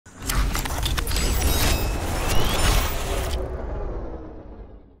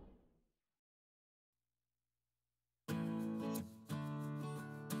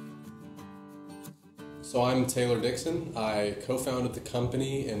So I'm Taylor Dixon. I co-founded the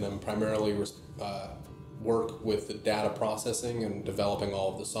company and I'm primarily work with the data processing and developing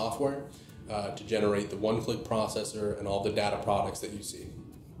all of the software to generate the one-click processor and all the data products that you see.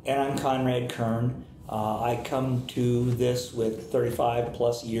 And I'm Konrad Kern. I come to this with 35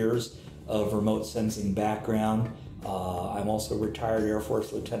 plus years of remote sensing background. I'm also a retired Air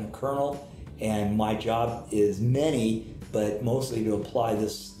Force Lieutenant Colonel, and my job is many, but mostly to apply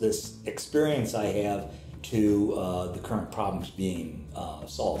this experience I have to the current problems being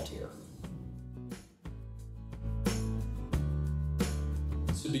solved here.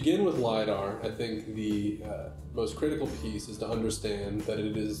 To begin with LiDAR, I think the most critical piece is to understand that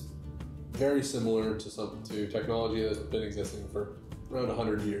it is very similar to technology that's been existing for around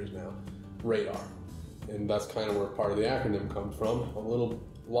 100 years now, radar. And that's kind of where part of the acronym comes from. A little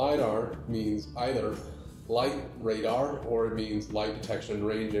LiDAR means either light radar or it means light detection and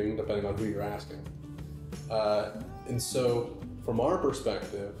ranging, depending on who you're asking. And so from our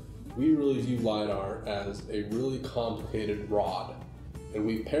perspective, we really view LiDAR as a really complicated rod. And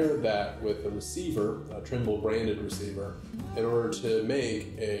we paired that with a receiver, a Trimble branded receiver, in order to make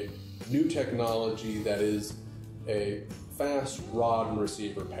a new technology that is a fast rod and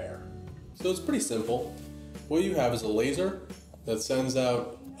receiver pair. So it's pretty simple. What you have is a laser that sends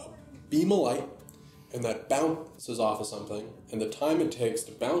out a beam of light and that bounces off of something, and the time it takes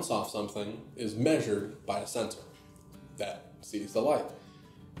to bounce off something is measured by a sensor that sees the light.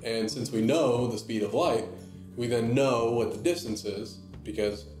 And since we know the speed of light, we then know what the distance is,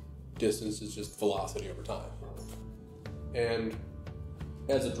 because distance is just velocity over time. And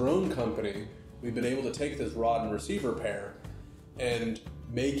as a drone company, we've been able to take this rod and receiver pair and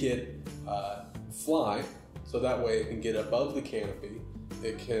make it fly, so that way it can get above the canopy.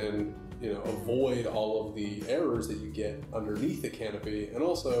 It can, avoid all of the errors that you get underneath the canopy, and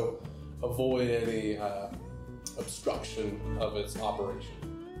also avoid any obstruction of its operation.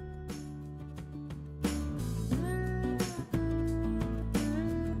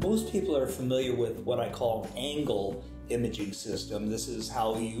 Most people are familiar with what I call an angle imaging system. This is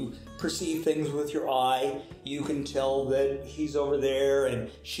how you perceive things with your eye. You can tell that he's over there and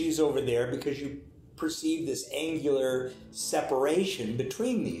she's over there because you perceive this angular separation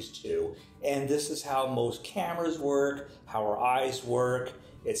between these two. And this is how most cameras work, how our eyes work,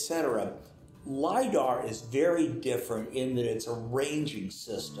 etc. LiDAR is very different in that it's a ranging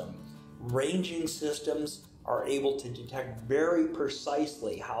system. Ranging systems are able to detect very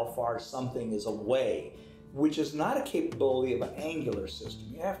precisely how far something is away, which is not a capability of an angular system.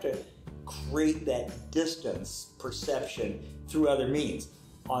 You have to create that distance perception through other means.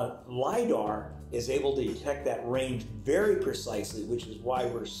 LiDAR is able to detect that range very precisely, which is why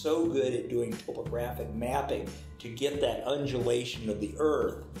we're so good at doing topographic mapping to get that undulation of the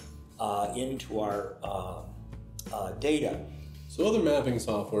Earth into our data. So other mapping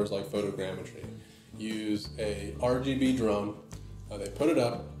softwares like photogrammetry use a RGB drone. They put it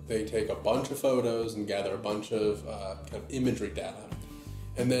up, they take a bunch of photos and gather a bunch of kind of imagery data,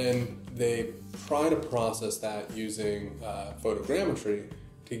 and then they try to process that using photogrammetry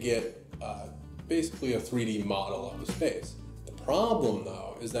to get basically a 3D model of the space. The problem,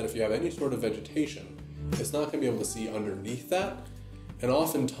 though, is that if you have any sort of vegetation, it's not going to be able to see underneath that, and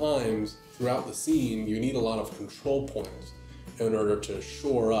oftentimes throughout the scene you need a lot of control points in order to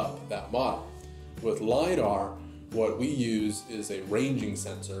shore up that model. With LiDAR, what we use is a ranging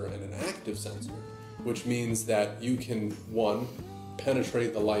sensor and an active sensor, which means that you can, one,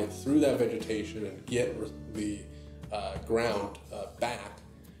 penetrate the light through that vegetation and get the ground back,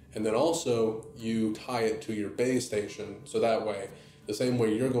 and then also you tie it to your base station, so that way, the same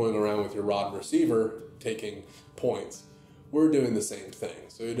way you're going around with your rod and receiver taking points, we're doing the same thing,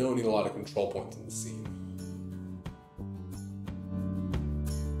 so you don't need a lot of control points in the scene.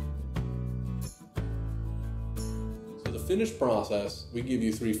 The finished process, we give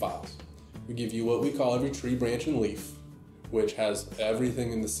you 3 files. We give you what we call every tree, branch, and leaf, which has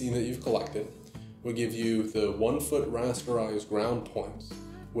everything in the scene that you've collected. We give you the 1-foot rasterized ground points,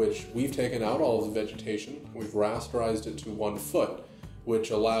 which we've taken out all of the vegetation. We've rasterized it to 1 foot,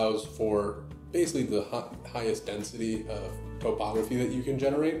 which allows for basically the highest density of topography that you can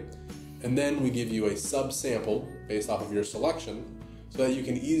generate. And then we give you a subsample based off of your selection so that you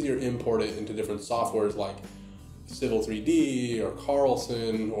can easier import it into different softwares like Civil 3D or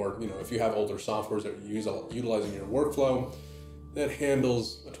Carlson, or if you have older softwares that you're utilizing your workflow that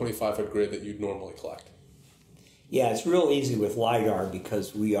handles a 25-foot grid that you'd normally collect. Yeah, it's real easy with LiDAR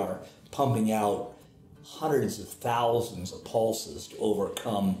because we are pumping out hundreds of thousands of pulses to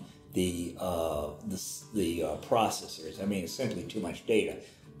overcome the processors. I mean, it's simply too much data.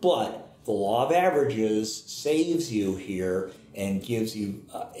 But the law of averages saves you here and gives you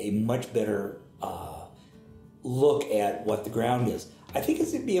a much better look at what the ground is. I think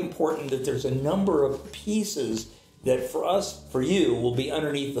it's going to be important that there's a number of pieces that for you, will be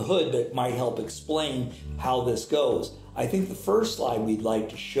underneath the hood that might help explain how this goes. I think the first slide we'd like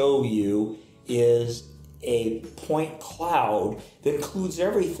to show you is a point cloud that includes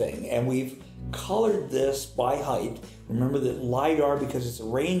everything, and we've colored this by height. Remember that LiDAR, because it's a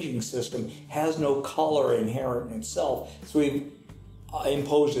ranging system, has no color inherent in itself, so we've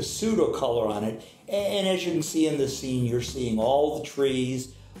imposed a pseudo color on it. And as you can see in this scene, you're seeing all the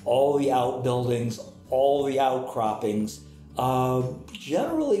trees, all the outbuildings, all the outcroppings.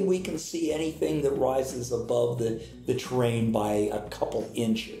 Generally, we can see anything that rises above the terrain by a couple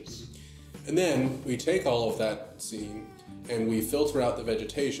inches. And then we take all of that scene and we filter out the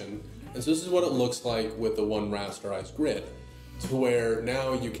vegetation. And so this is what it looks like with the one rasterized grid, to where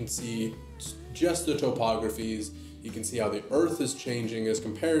now you can see just the topographies. You can see how the earth is changing as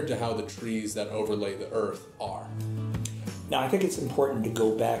compared to how the trees that overlay the earth are. Now, I think it's important to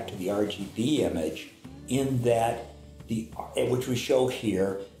go back to the RGB image, in that which we show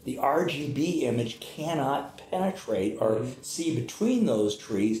here, the RGB image cannot penetrate or see between those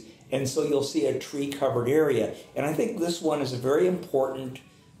trees, and so you'll see a tree-covered area. And I think this one is a very important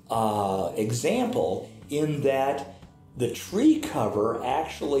example, in that the tree cover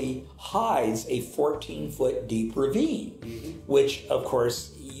actually hides a 14-foot deep ravine, which, of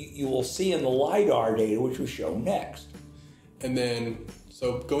course, you will see in the LiDAR data, which we show next. And then,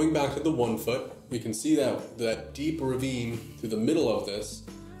 so going back to the 1 foot, we can see that deep ravine through the middle of this.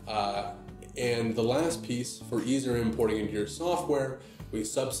 And the last piece, for easier importing into your software, we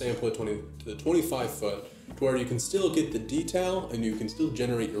subsample it to the 25 foot, to where you can still get the detail and you can still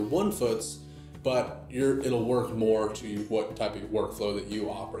generate your 1 foots, but it'll work more to what type of workflow that you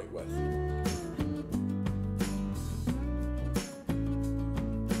operate with.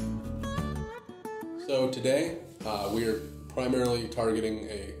 So today, we are primarily targeting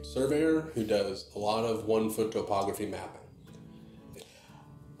a surveyor who does a lot of 1 foot topography mapping.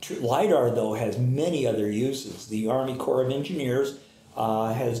 LiDAR, though, has many other uses. The Army Corps of Engineers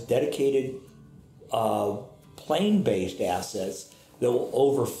has dedicated plane-based assets that will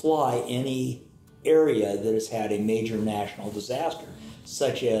overfly any area that has had a major national disaster,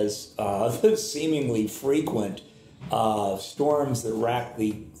 such as the seemingly frequent storms that rack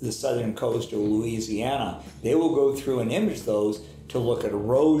the southern coast of Louisiana. They will go through and image those to look at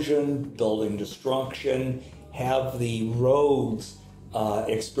erosion, building destruction, have the roads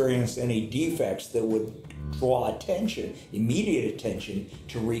experience any defects that would draw attention, immediate attention,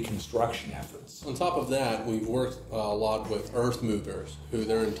 to reconstruction efforts. On top of that, we've worked a lot with earth movers, who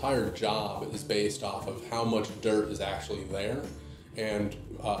their entire job is based off of how much dirt is actually there and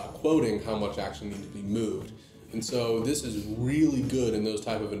quoting how much actually needs to be moved. And so this is really good in those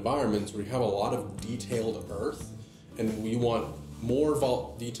type of environments where you have a lot of detailed earth, and we want more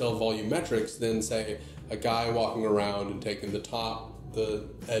detailed volumetrics than, say, a guy walking around and taking the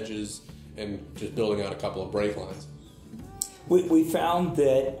edges, and just building out a couple of break lines. We found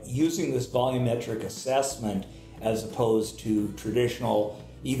that using this volumetric assessment, as opposed to traditional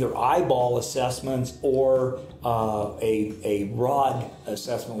either eyeball assessments or a rod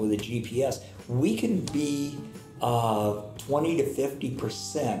assessment with a GPS, we can be 20 to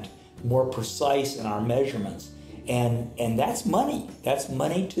 50% more precise in our measurements. And that's money. That's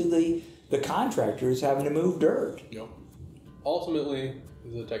money to the contractors having to move dirt. Yep. Ultimately,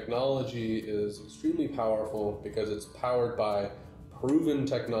 the technology is extremely powerful because it's powered by proven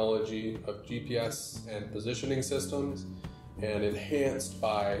technology of GPS and positioning systems, and enhanced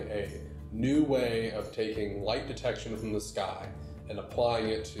by a new way of taking light detection from the sky and applying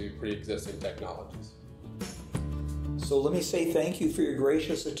it to pre-existing technologies. So let me say thank you for your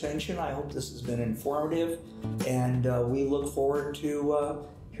gracious attention. I hope this has been informative, and we look forward to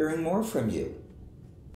hearing more from you.